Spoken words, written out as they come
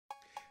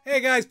Hey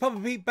guys, Papa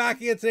Pete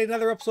back again today.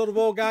 Another episode of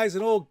Old Guys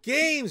and Old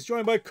Games,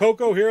 joined by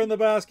Coco here in the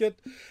basket.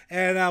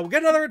 And we'll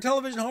get another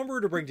Intellivision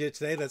Homebrew to bring to you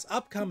today that's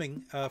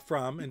upcoming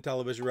from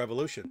Intellivision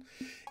Revolution.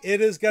 It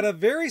has got a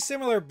very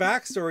similar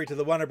backstory to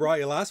the one I brought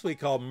you last week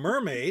called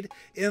Mermaid,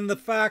 in the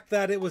fact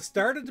that it was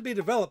started to be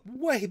developed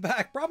way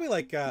back, probably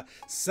like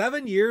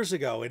 7 years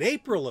ago. In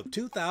April of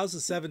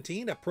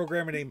 2017, a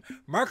programmer named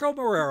Marco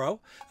Merrero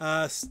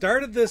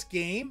started this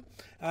game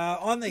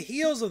on the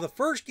heels of the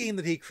first game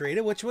that he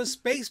created, which was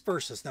Space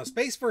Versus. Now,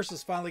 Space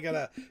Versus finally got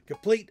a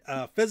complete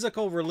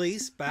physical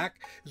release back.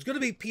 It was going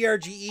to be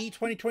PRGE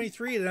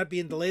 2023. It ended up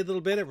being delayed a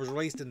little bit. It was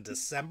released in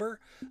December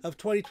of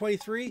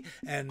 2023.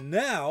 And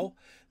now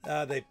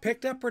they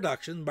picked up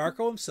production.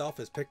 Marco himself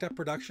has picked up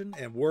production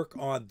and work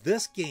on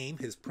this game,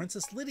 his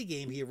Princess Lydie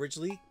game he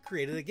originally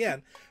created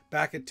again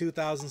back in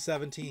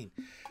 2017.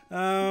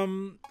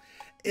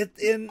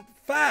 In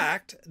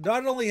fact,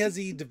 not only has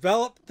he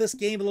developed this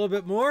game a little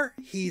bit more,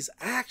 he's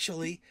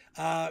actually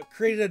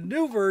created a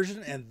new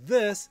version, and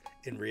this,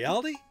 in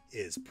reality,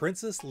 is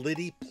Princess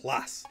Lydie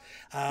Plus.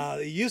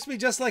 It used to be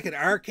just like an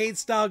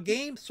arcade-style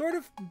game, sort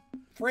of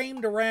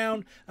framed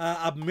around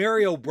a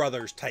Mario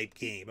Brothers type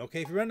game.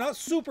 Okay, if you remember, not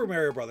Super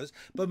Mario Brothers,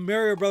 but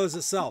Mario Brothers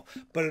itself.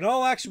 But in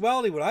all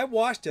actuality, when I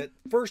watched it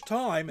first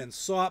time and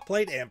saw it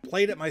played and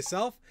played it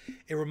myself,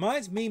 it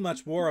reminds me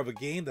much more of a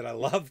game that I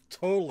love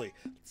totally.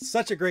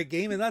 Such a great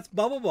game, and that's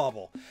Bubble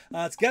Bobble.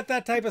 It's got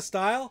that type of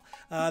style.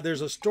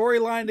 There's a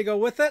storyline to go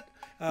with it.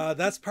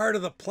 That's part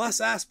of the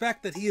plus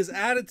aspect that he has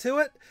added to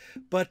it.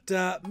 But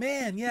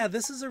man, yeah,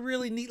 this is a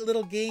really neat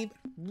little game.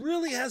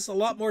 Really has a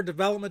lot more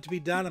development to be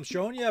done. I'm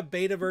showing you a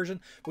beta version,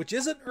 which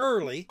isn't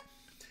early,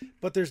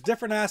 but there's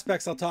different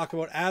aspects I'll talk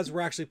about as we're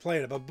actually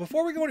playing it. But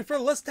before we go any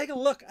further, let's take a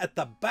look at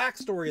the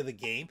backstory of the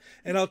game,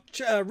 and I'll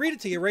read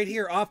it to you right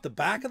here off the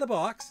back of the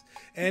box,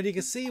 and you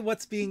can see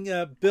what's being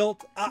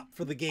built up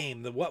for the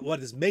game, what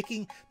is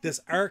making this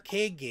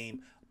arcade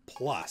game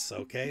plus.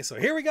 Okay, so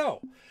here we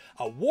go.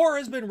 A war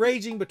has been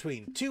raging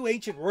between two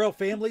ancient royal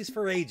families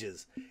for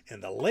ages.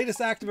 In the latest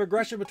act of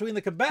aggression between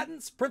the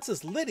combatants,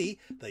 Princess Lydie,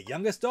 the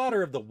youngest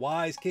daughter of the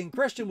wise King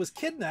Christian, was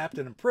kidnapped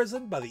and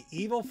imprisoned by the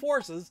evil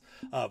forces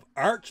of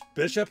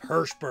Archbishop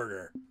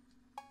Hirschberger.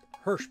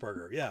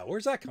 Hirschberger, yeah,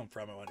 where's that come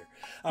from, I wonder?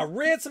 A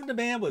ransom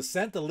demand was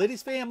sent to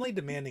Lydie's family,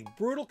 demanding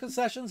brutal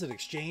concessions in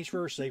exchange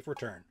for her safe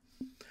return.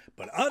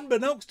 But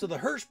unbeknownst to the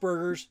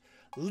Hirschbergers,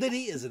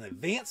 Lydie is an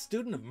advanced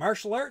student of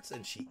martial arts,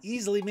 and she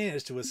easily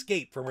managed to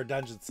escape from her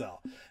dungeon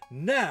cell.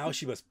 Now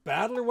she must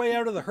battle her way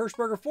out of the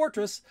Hirschberger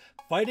fortress,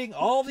 fighting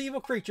all the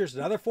evil creatures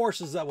and other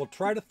forces that will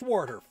try to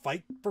thwart her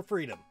fight for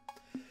freedom.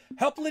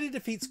 Help Lydie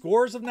defeat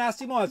scores of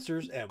nasty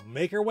monsters and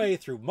make her way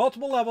through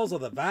multiple levels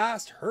of the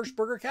vast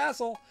Hirschberger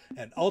castle,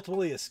 and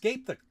ultimately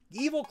escape the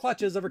evil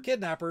clutches of her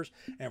kidnappers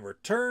and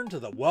return to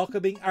the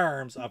welcoming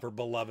arms of her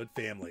beloved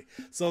family.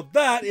 So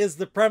that is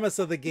the premise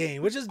of the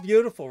game, which is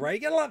beautiful, right? You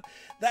get a lot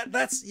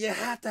that's you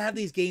have to have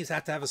these games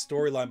have to have a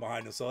storyline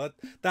behind them. So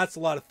that's a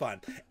lot of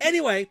fun.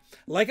 Anyway,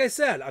 like I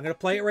said, I'm going to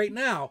play it right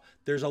now.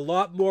 There's a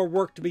lot more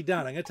work to be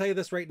done. I'm going to tell you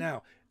this right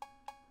now.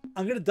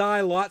 I'm going to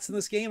die lots in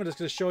this game. I'm just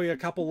going to show you a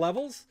couple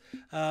levels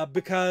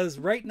because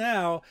right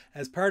now,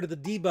 as part of the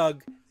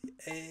debug,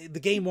 the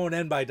game won't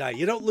end by dying.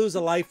 You don't lose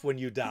a life when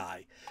you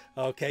die.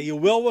 Okay, you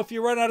will if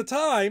you run out of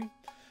time.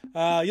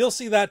 You'll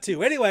see that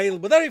too. Anyway,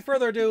 without any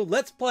further ado,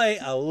 let's play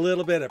a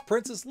little bit of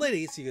Princess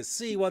Lydie so you can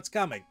see what's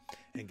coming.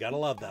 And gotta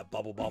love that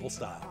Bubble Bobble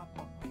style.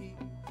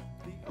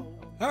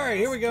 All right,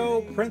 here we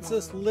go.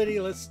 Princess Lydie.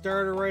 Let's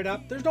start her right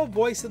up. There's no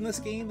voice in this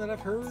game that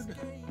I've heard.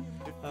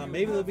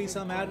 Maybe there'll be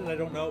some added, I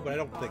don't know, but I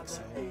don't think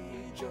so.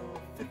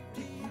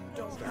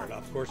 Start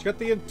off, of course. Got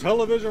the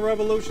Intellivision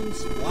Revolution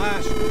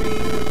splash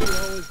screen, which you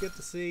always get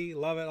to see.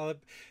 Love it.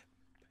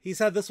 He's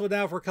had this one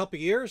now for a couple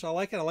of years. I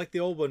like it. I like the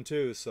old one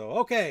too. So,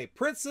 okay.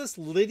 Princess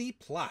Lydie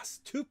Plus.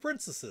 Two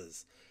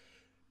princesses.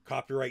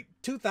 Copyright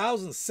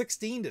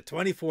 2016 to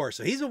 24.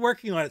 So he's been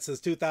working on it since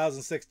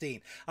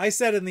 2016. I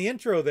said in the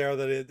intro there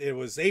that it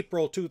was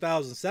April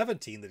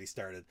 2017 that he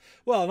started.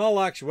 Well, in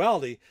all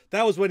actuality,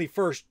 that was when he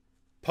first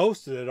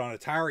posted it on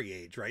Atari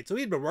Age, right? So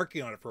he'd been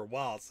working on it for a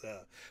while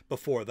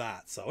before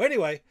that. So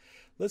anyway,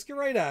 let's get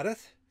right at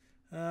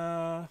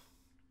it.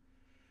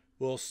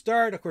 We'll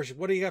start, of course.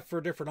 What do you got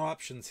for different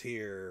options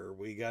here?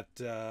 We got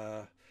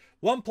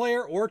one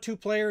player or two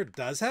player. It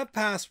does have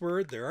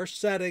password. There are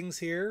settings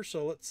here.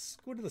 So let's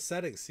go to the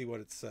settings, see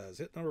what it says.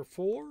 Hit number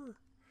 4.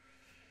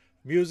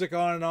 Music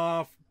on and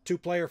off.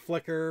 2-player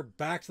flicker.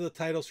 Back to the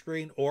title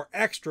screen or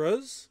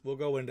extras. We'll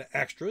go into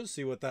extras,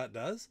 see what that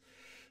does.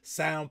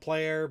 Sound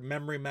player,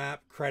 memory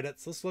map,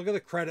 credits. Let's look at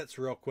the credits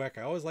real quick.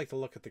 I always like to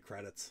look at the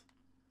credits.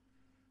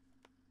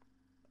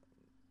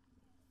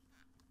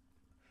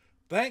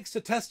 Thanks to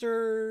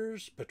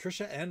testers,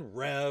 Patricia and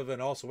Rev, and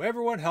also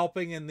everyone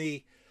helping in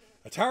the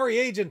Atari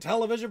Age and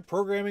Television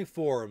Programming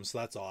Forums.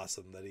 That's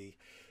awesome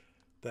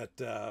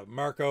that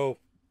Marco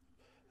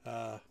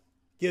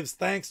gives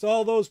thanks to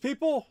all those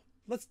people.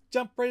 Let's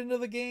jump right into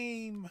the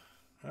game.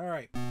 All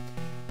right.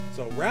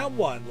 So round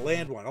 1,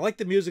 land 1. I like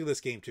the music of this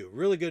game too.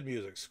 Really good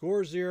music.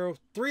 Score 0.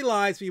 3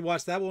 lives if you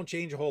watch. That won't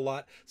change a whole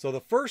lot. So the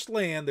first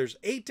land, there's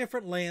 8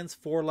 different lands,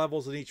 4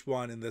 levels in each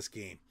one in this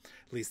game.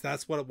 At least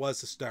that's what it was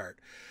to start.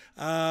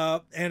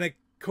 And of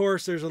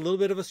course, there's a little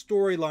bit of a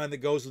storyline that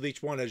goes with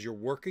each one as you're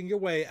working your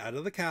way out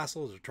of the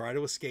castle to try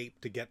to escape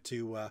to get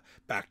to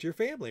back to your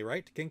family,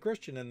 right? To King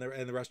Christian and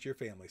the rest of your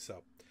family.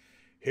 So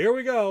here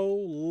we go,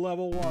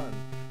 level 1.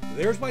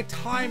 There's my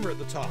timer at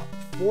the top.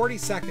 40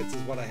 seconds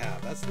is what I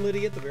have. That's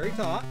Lydie at the very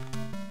top.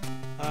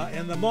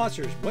 And the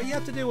monsters. What you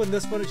have to do in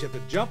this one is you have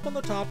to jump on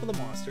the top of the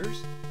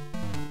monsters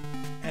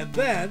and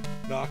then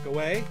knock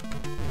away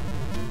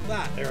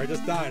that. There, I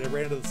just died. I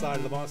ran into the side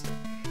of the monster.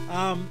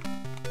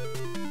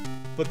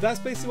 But that's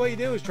basically what you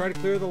do, is try to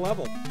clear the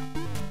level.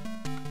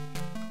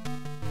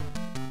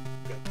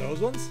 Got those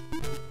ones.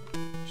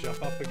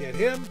 Jump up and get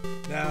him.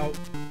 Now,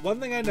 one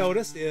thing I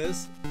noticed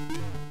is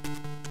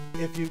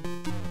if you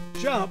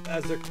jump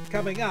as they're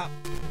coming up,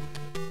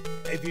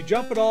 if you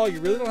jump at all, you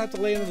really don't have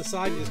to land on the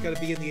side. You just got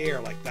to be in the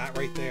air like that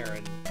right there,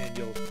 and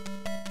you'll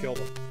kill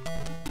them.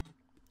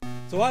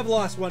 So I've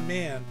lost 1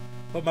 man,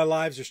 but my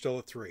lives are still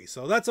at 3,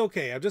 so that's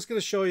okay. I'm just going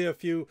to show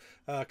you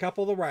a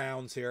couple of the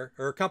rounds here,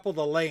 or a couple of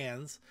the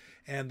lands,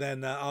 and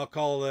then I'll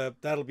call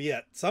that'll be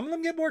it. Some of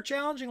them get more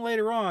challenging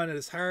later on, and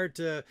it's hard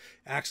to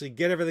actually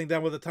get everything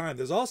done with the time.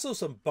 There's also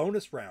some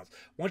bonus rounds.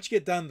 Once you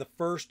get done the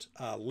first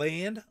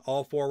land,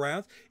 all 4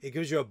 rounds, it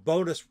gives you a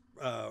bonus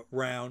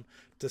round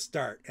to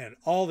start, and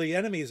all the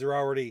enemies are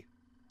already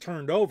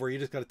turned over. You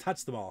just got to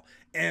touch them all,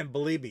 and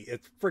believe me,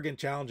 it's friggin'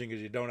 challenging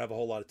because you don't have a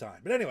whole lot of time.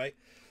 But anyway,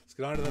 let's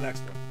get on to the next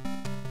one.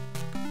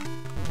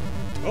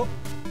 Oh,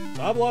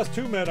 so I've lost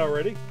 2 men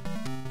already.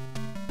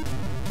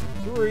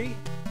 3.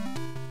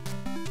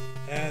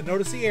 And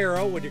notice the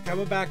arrow when you're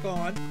coming back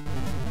on.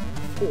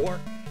 4.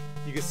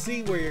 You can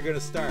see where you're going to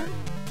start.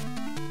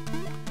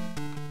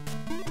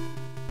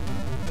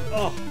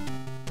 Oh.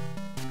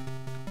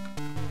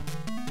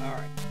 All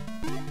right.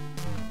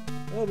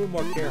 A little bit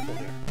more careful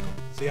here.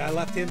 See, I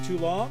left him too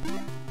long.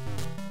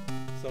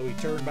 So he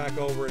turned back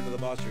over into the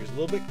monster. He's a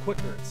little bit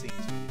quicker, it seems,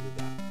 when you do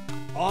that.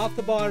 Off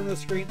the bottom of the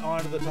screen,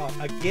 onto the top.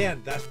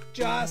 Again, that's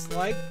just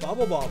like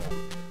Bubble Bobble.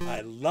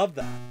 I love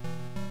that.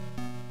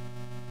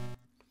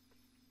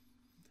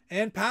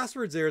 And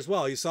passwords there as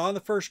well. You saw on the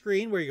first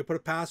screen where you can put a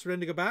password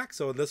in to go back.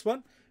 So in this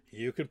one,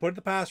 you can put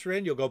the password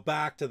in. You'll go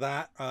back to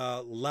that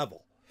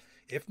level.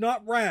 If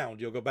not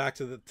round, you'll go back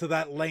to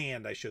that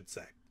land, I should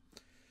say.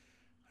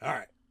 All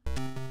right.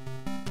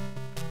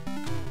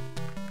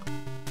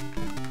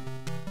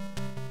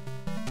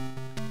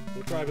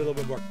 We'll try to be a little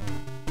bit more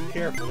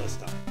careful this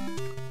time.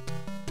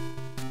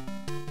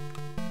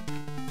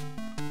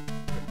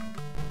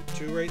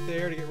 2 right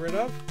there to get rid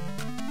of.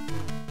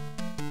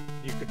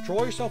 You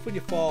control yourself when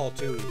you fall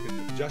too. You can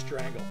adjust your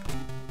angle.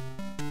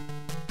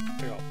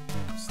 There you go.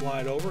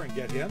 Slide over and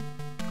get him.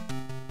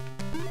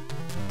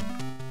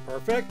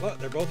 Perfect. Look,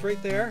 they're both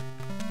right there.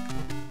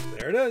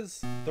 There it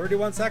is.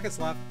 31 seconds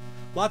left.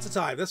 Lots of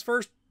time. This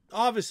first,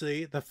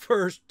 obviously, the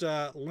first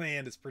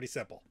land is pretty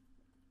simple.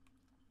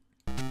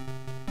 All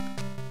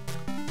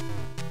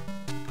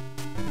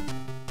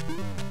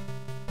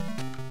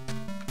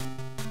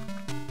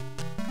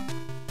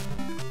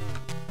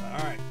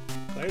right.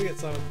 Let me get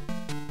some of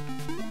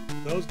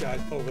those guys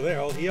over there.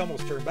 Oh, he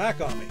almost turned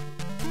back on me.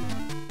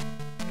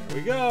 There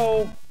we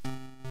go.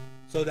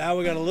 So now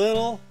we got a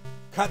little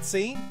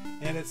cutscene,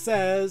 and it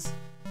says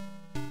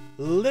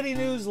Lydie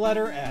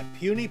newsletter at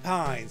Puny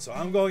Pines. So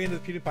I'm going into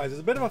the Puny Pines.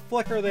 There's a bit of a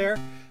flicker there,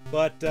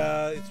 but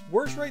it's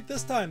worse right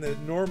this time than it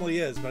normally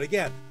is. But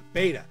again,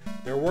 beta.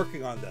 They're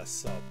working on this,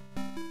 so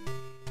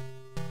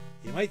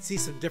you might see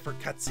some different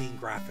cutscene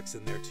graphics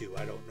in there too.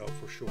 I don't know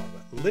for sure,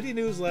 but Lydie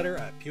newsletter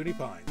at Puny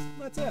Pines.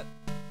 That's it.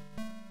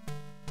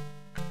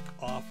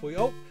 Off we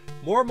go.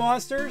 More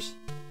monsters,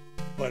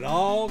 but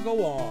I'll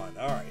go on.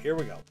 All right, here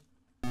we go.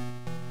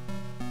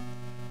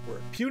 We're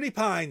at Puny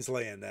Pines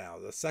land now,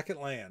 the second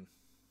land.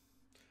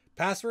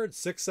 Password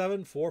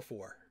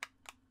 6744.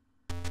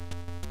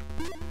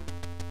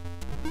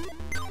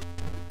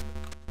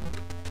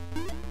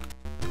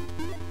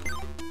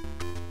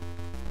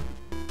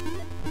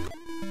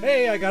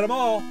 Hey, I got them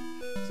all.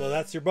 So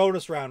that's your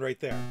bonus round right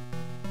there.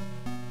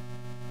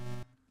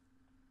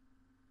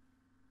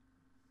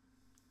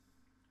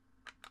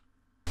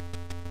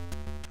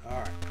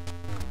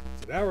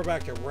 Now we're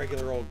back to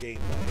regular old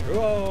gameplay.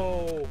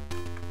 Whoa!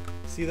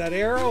 See that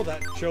arrow?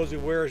 That shows you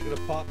where it's going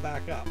to pop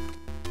back up.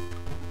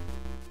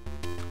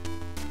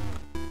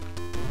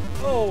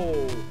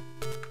 Oh!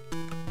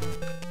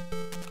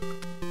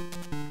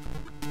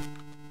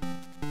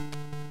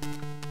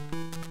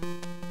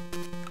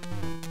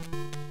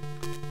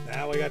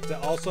 Now we got to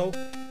also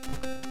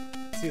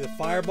see the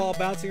fireball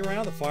bouncing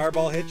around. The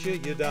fireball hits you,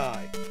 you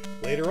die.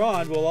 Later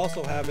on, we'll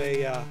also have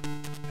an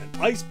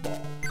ice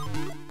ball.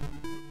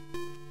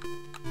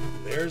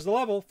 There's the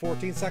level.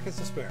 14 seconds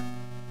to spare.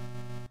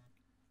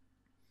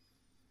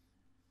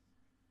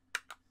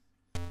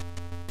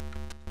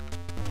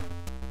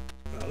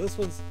 Now this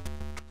one's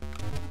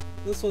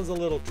a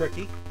little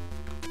tricky.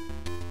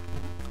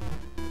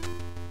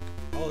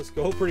 Oh, let's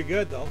go pretty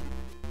good though.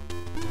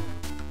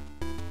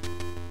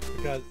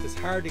 Because it's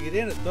hard to get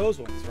in at those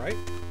ones, right?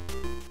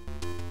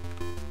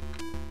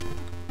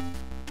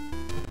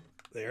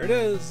 There it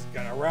is.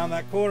 Got to round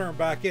that corner and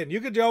back in.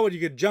 You could go and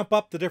you could jump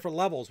up the different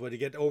levels when you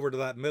get over to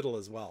that middle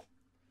as well.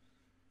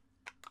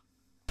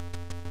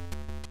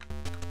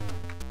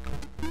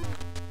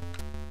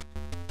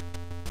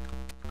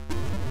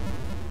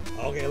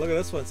 Okay, look at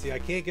this one. See, I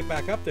can't get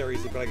back up there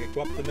easy, but I can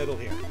go up the middle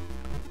here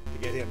to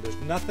get in. There's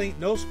nothing,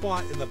 no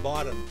spot in the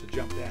bottom to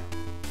jump down.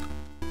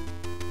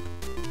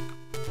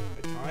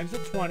 I times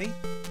at 20.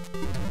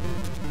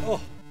 Oh.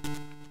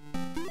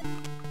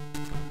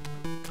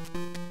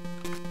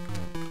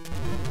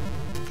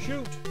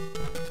 Shoot.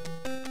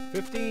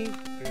 15.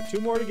 I got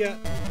 2 more to get.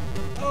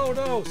 Oh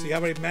no. See how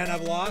many men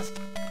I've lost?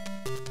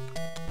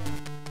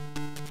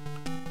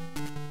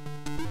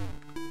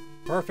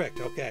 Perfect.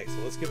 Okay, so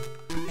let's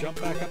jump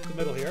back up the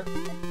middle here.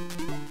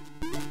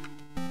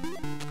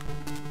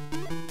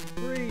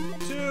 3,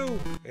 2,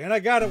 and I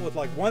got it with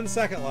like 1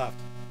 second left.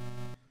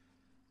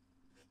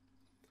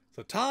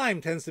 So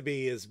time tends to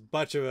be as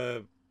much of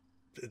a,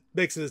 it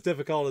makes it as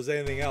difficult as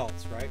anything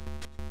else, right?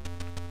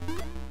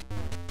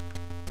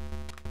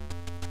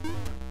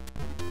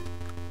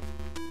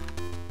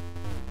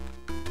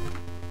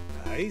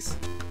 Nice.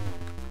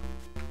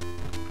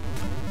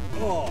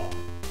 Oh.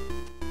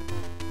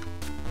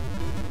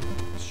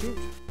 Shoot.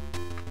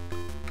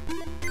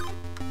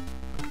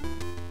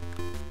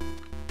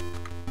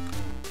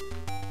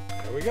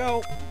 There we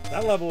go.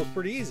 That level was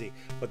pretty easy.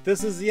 But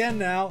this is the end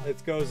now.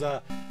 It goes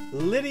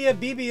Lydie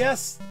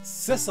BBS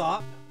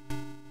Sysop.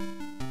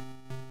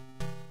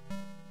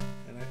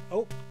 And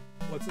oh,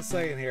 what's it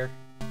saying here?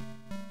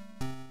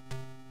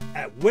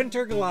 At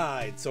Winter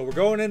Glide. So we're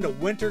going into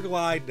Winter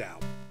Glide now.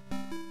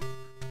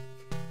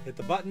 Hit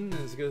the button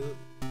and it's gonna,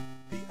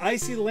 the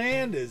icy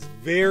land is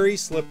very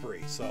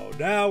slippery. So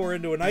now we're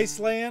into an ice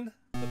land,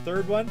 the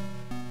third one.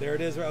 There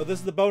it is. Oh, this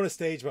is the bonus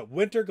stage, but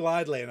Winter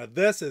Glide Land. Now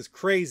this is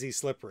crazy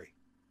slippery.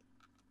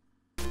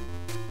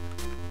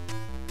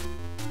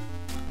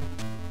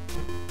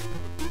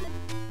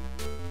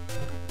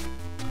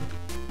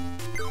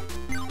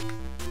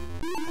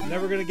 I'm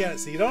never going to get it.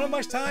 So you don't have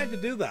much time to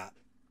do that.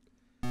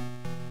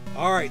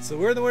 All right, so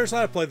we're in the winter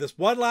side. I played this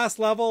one last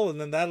level, and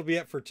then that'll be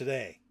it for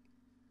today.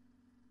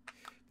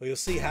 But you'll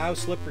see how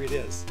slippery it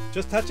is.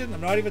 Just touching,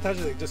 I'm not even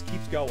touching it, it just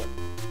keeps going.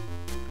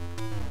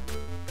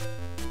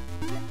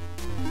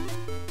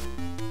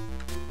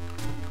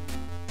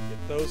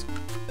 Get those.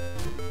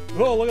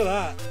 Oh, look at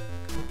that.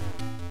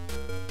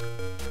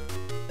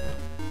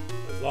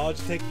 As long as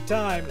you take your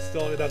time, it's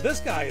still. Now this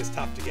guy is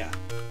tough to get.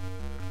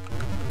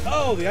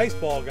 Oh, the ice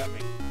ball got me.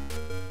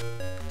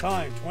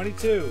 Time,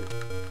 22.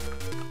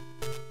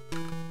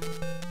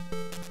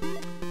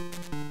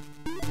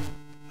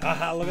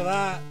 Haha, look at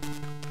that.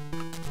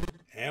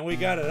 And we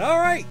got it. All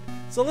right.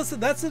 So listen,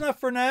 that's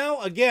enough for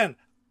now. Again,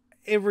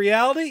 in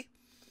reality,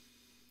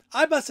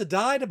 I must have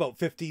died about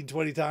 15,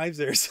 20 times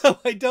there. So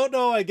I don't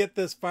know how I get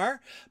this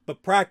far.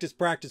 But practice,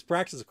 practice,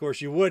 practice. Of course,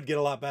 you would get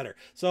a lot better.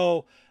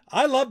 So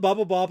I love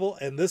Bubble Bobble.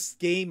 And this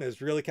game is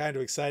really kind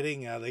of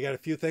exciting. They got a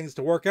few things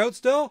to work out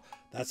still.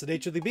 That's the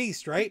nature of the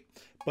beast, right?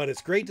 But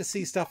it's great to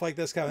see stuff like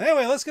this coming.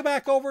 Anyway, let's go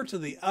back over to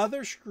the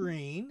other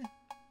screen.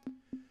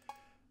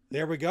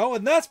 There we go.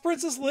 And that's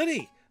Princess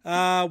Lydie.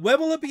 When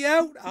will it be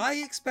out? I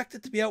expect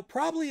it to be out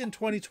probably in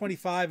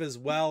 2025 as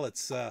well.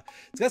 It's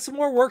got some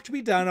more work to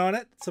be done on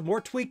it. Some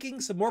more tweaking,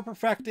 some more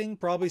perfecting,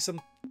 probably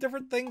some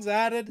different things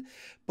added.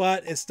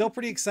 But it's still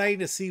pretty exciting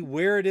to see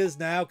where it is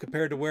now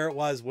compared to where it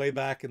was way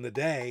back in the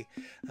day.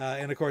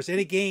 And of course,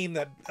 any game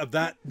of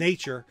that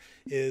nature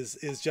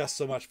is just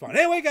so much fun.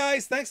 Anyway,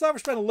 guys, thanks a lot for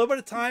spending a little bit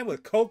of time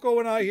with Coco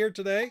and I here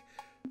today.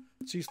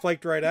 She's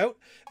flaked right out.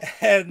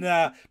 And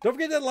don't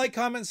forget to like,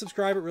 comment, and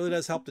subscribe. It really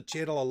does help the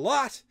channel a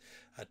lot.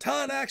 A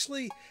ton,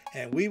 actually.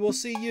 And we will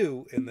see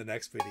you in the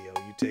next video.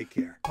 You take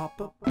care.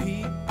 Papa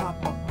Pete,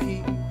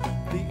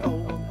 the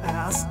old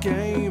ass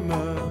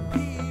gamer.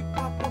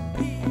 Papa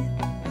Pete,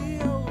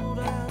 the old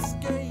ass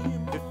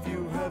gamer. If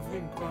you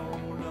haven't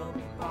grown up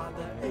by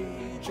the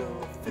age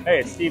of 50. Hey,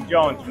 it's Steve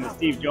Jones from the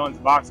Steve Jones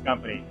Box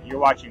Company. You're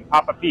watching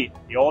Papa Pete,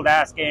 the old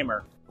ass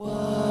gamer.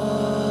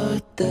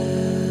 What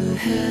the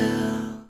hell?